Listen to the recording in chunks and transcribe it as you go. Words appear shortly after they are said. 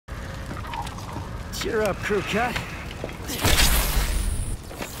Cheer up, crew cut.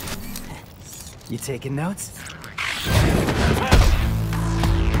 You taking notes?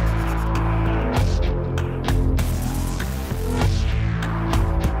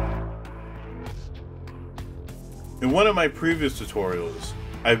 In one of my previous tutorials,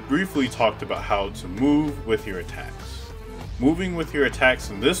 I briefly talked about how to move with your attacks. Moving with your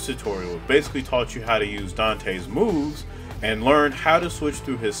attacks in this tutorial basically taught you how to use Dante's moves and learned how to switch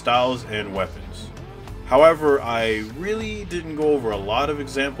through his styles and weapons. However, I really didn't go over a lot of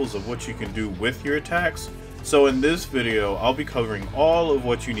examples of what you can do with your attacks, so in this video I'll be covering all of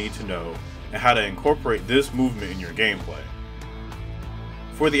what you need to know and how to incorporate this movement in your gameplay.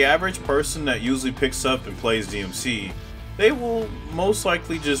 For the average person that usually picks up and plays DMC, they will most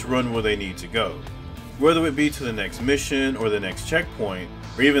likely just run where they need to go, whether it be to the next mission or the next checkpoint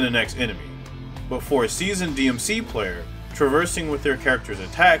or even the next enemy. But for a seasoned DMC player, traversing with their character's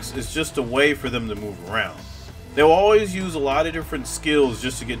attacks is just a way for them to move around. They'll always use a lot of different skills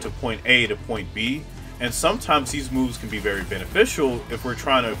just to get to point A to point B, and sometimes these moves can be very beneficial if we're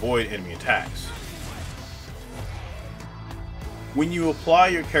trying to avoid enemy attacks. When you apply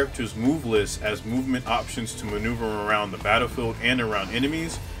your character's move list as movement options to maneuver around the battlefield and around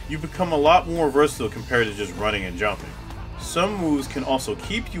enemies, you become a lot more versatile compared to just running and jumping. Some moves can also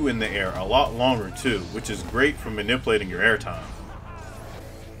keep you in the air a lot longer too, which is great for manipulating your airtime.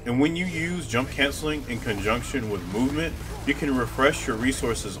 And when you use jump canceling in conjunction with movement, you can refresh your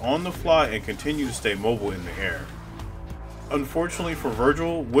resources on the fly and continue to stay mobile in the air. Unfortunately for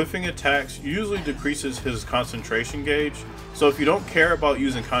Virgil, whiffing attacks usually decreases his concentration gauge, so if you don't care about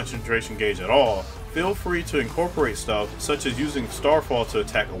using concentration gauge at all, feel free to incorporate stuff such as using Starfall to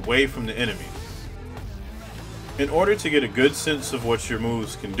attack away from the enemy. In order to get a good sense of what your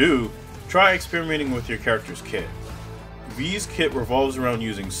moves can do, try experimenting with your character's kit. V's kit revolves around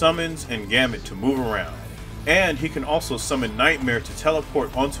using summons and Gambit to move around, and he can also summon Nightmare to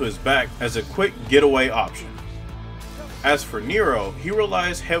teleport onto his back as a quick getaway option. As for Nero, he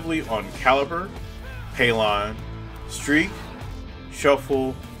relies heavily on Caliber, Payline, Streak,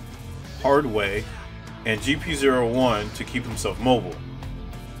 Shuffle, Hardway, and GP01 to keep himself mobile.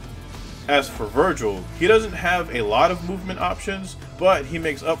 As for Virgil, he doesn't have a lot of movement options, but he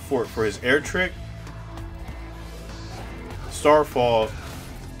makes up for it for his Air Trick, Starfall,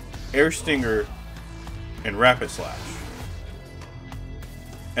 Air Stinger, and Rapid Slash.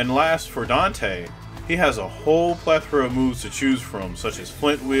 And last, for Dante, he has a whole plethora of moves to choose from, such as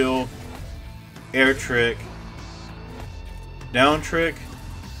Flint Wheel, Air Trick, Down Trick,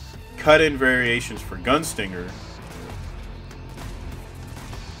 cut-in variations for Gunstinger,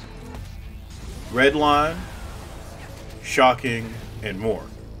 Red Line, Shocking, and more.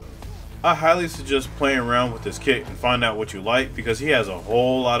 I highly suggest playing around with this kit and find out what you like because he has a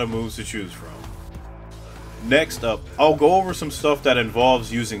whole lot of moves to choose from. Next up, I'll go over some stuff that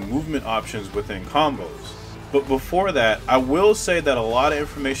involves using movement options within combos. But before that, I will say that a lot of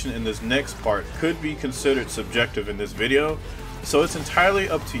information in this next part could be considered subjective in this video, so it's entirely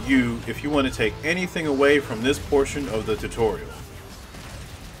up to you if you want to take anything away from this portion of the tutorial.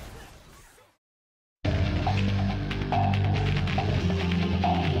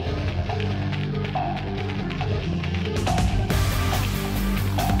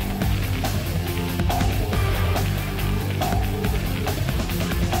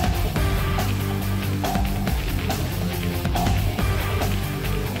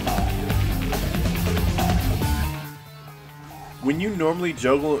 When you normally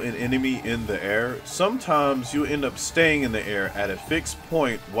juggle an enemy in the air, sometimes you end up staying in the air at a fixed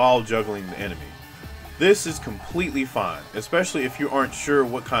point while juggling the enemy. This is completely fine, especially if you aren't sure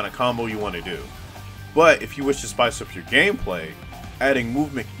what kind of combo you want to do. But if you wish to spice up your gameplay, adding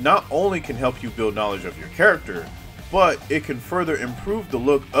movement not only can help you build knowledge of your character, but it can further improve the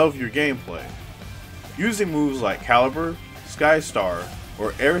look of your gameplay. Using moves like Caliber, Skystar,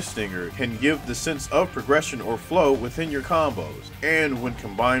 or Air Stinger can give the sense of progression or flow within your combos, and when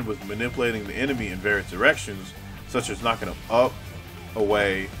combined with manipulating the enemy in various directions, such as knocking them up,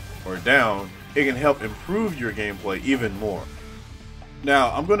 away, or down, it can help improve your gameplay even more.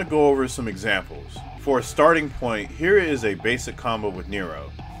 Now, I'm going to go over some examples. For a starting point, here is a basic combo with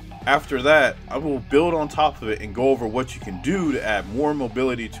Nero. After that, I will build on top of it and go over what you can do to add more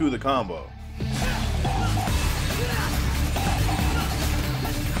mobility to the combo.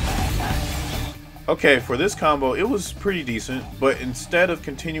 Okay, for this combo, it was pretty decent, but instead of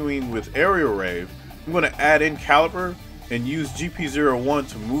continuing with Aerial Rave, I'm going to add in Caliber and use GP01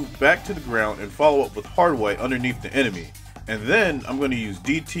 to move back to the ground and follow up with Hardway underneath the enemy. And then I'm going to use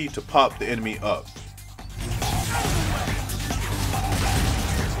DT to pop the enemy up.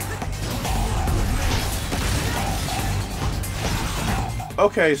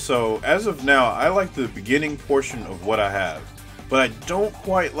 Okay, so as of now, I like the beginning portion of what I have, but I don't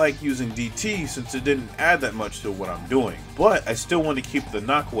quite like using DT since it didn't add that much to what I'm doing. But I still want to keep the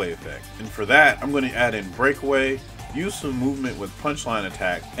knockaway effect, and for that, I'm going to add in breakaway, use some movement with punchline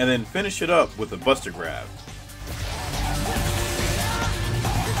attack, and then finish it up with a buster grab.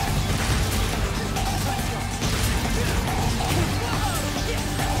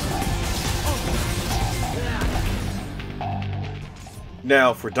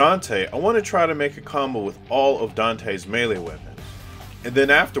 Now for Dante, I want to try to make a combo with all of Dante's melee weapons. And then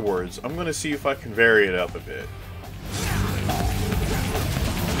afterwards, I'm going to see if I can vary it up a bit.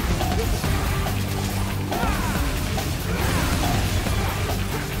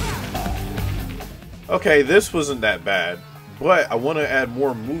 Okay, this wasn't that bad, but I want to add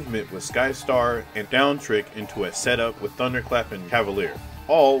more movement with Skystar and down trick into a setup with Thunderclap and Cavalier,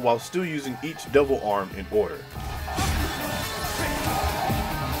 all while still using each double arm in order.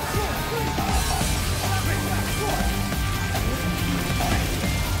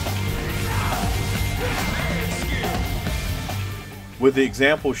 With the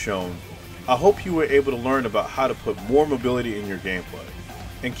example shown, I hope you were able to learn about how to put more mobility in your gameplay.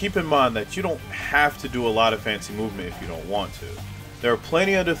 And keep in mind that you don't have to do a lot of fancy movement if you don't want to. There are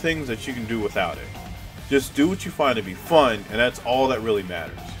plenty of other things that you can do without it. Just do what you find to be fun, and that's all that really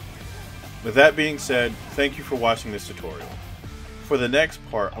matters. With that being said, thank you for watching this tutorial. For the next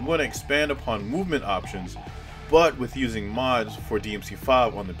part, I'm going to expand upon movement options, but with using mods for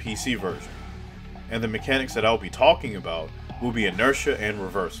DMC5 on the PC version. And the mechanics that I'll be talking about will be inertia and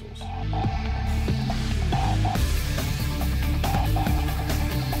reversals.